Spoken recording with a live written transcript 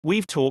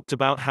We've talked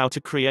about how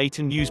to create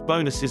and use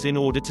bonuses in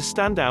order to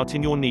stand out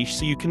in your niche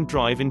so you can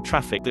drive in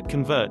traffic that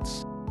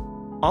converts.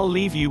 I'll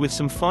leave you with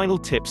some final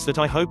tips that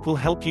I hope will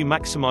help you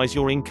maximize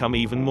your income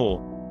even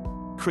more.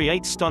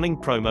 Create stunning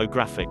promo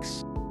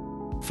graphics.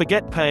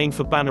 Forget paying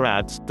for banner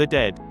ads, they're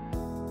dead.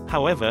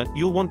 However,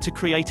 you'll want to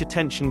create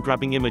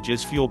attention-grabbing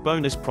images for your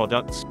bonus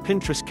products,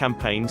 Pinterest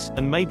campaigns,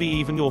 and maybe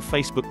even your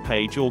Facebook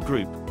page or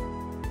group.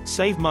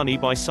 Save money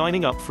by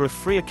signing up for a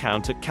free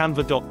account at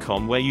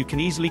canva.com where you can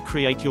easily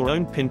create your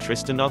own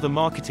Pinterest and other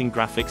marketing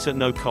graphics at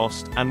no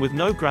cost, and with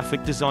no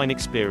graphic design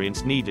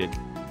experience needed.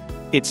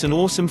 It's an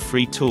awesome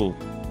free tool.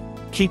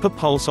 Keep a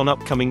pulse on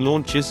upcoming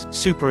launches,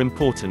 super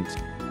important.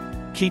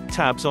 Keep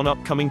tabs on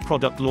upcoming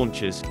product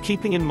launches,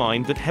 keeping in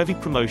mind that heavy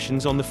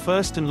promotions on the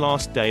first and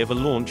last day of a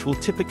launch will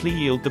typically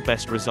yield the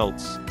best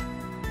results.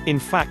 In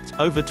fact,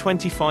 over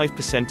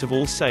 25% of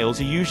all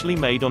sales are usually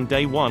made on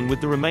day one, with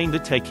the remainder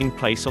taking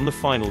place on the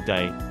final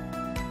day.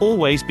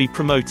 Always be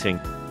promoting.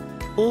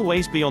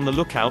 Always be on the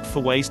lookout for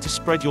ways to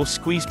spread your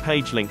squeeze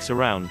page links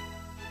around.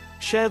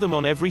 Share them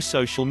on every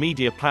social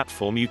media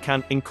platform you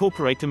can,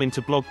 incorporate them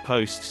into blog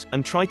posts,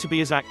 and try to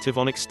be as active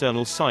on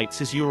external sites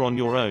as you're on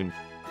your own.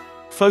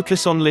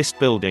 Focus on list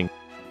building.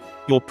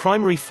 Your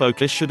primary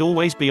focus should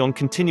always be on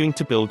continuing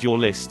to build your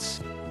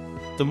lists.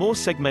 The more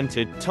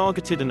segmented,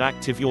 targeted and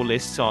active your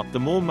lists are, the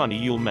more money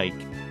you'll make.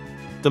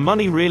 The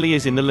money really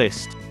is in the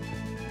list.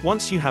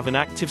 Once you have an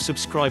active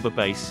subscriber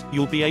base,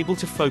 you'll be able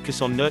to focus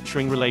on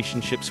nurturing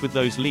relationships with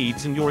those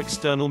leads, and your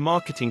external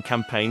marketing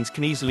campaigns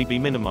can easily be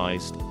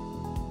minimized.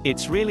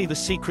 It's really the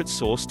secret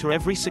sauce to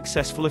every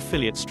successful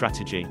affiliate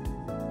strategy.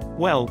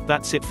 Well,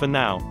 that's it for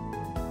now.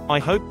 I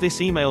hope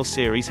this email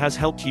series has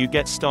helped you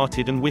get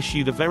started and wish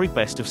you the very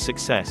best of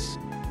success.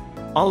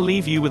 I'll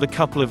leave you with a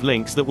couple of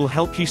links that will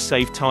help you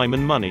save time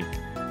and money.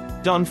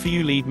 Done for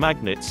you lead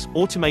magnets,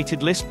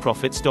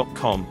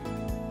 automatedlistprofits.com.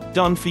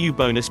 Done for you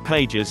bonus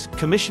pages,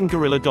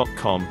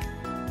 commissiongorilla.com.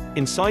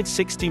 Inside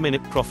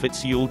 60-minute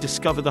profits you'll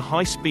discover the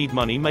high-speed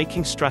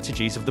money-making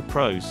strategies of the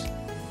pros.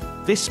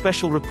 This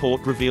special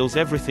report reveals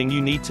everything you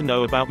need to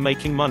know about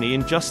making money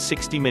in just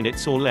 60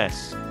 minutes or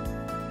less.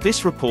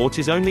 This report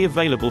is only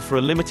available for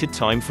a limited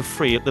time for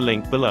free at the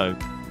link below.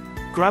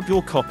 Grab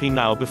your copy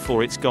now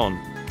before it's gone.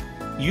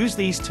 Use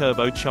these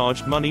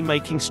turbocharged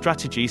money-making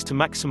strategies to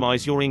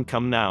maximize your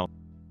income now.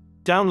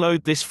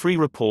 Download this free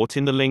report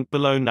in the link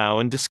below now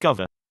and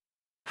discover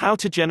how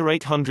to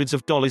generate hundreds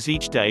of dollars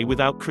each day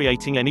without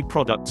creating any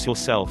products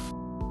yourself.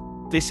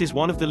 This is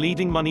one of the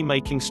leading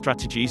money-making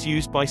strategies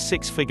used by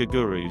six-figure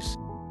gurus.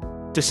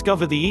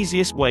 Discover the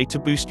easiest way to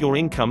boost your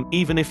income,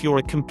 even if you're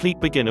a complete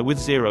beginner with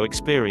zero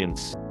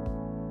experience.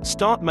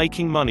 Start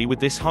making money with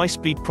this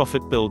high-speed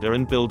profit builder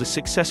and build a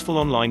successful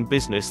online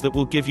business that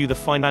will give you the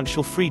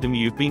financial freedom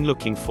you've been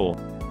looking for.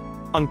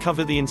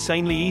 Uncover the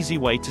insanely easy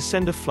way to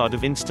send a flood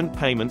of instant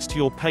payments to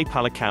your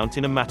PayPal account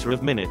in a matter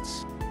of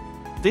minutes.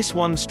 This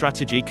one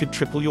strategy could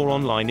triple your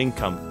online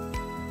income.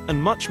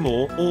 And much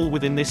more, all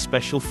within this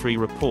special free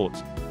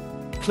report.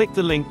 Click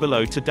the link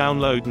below to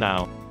download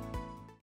now.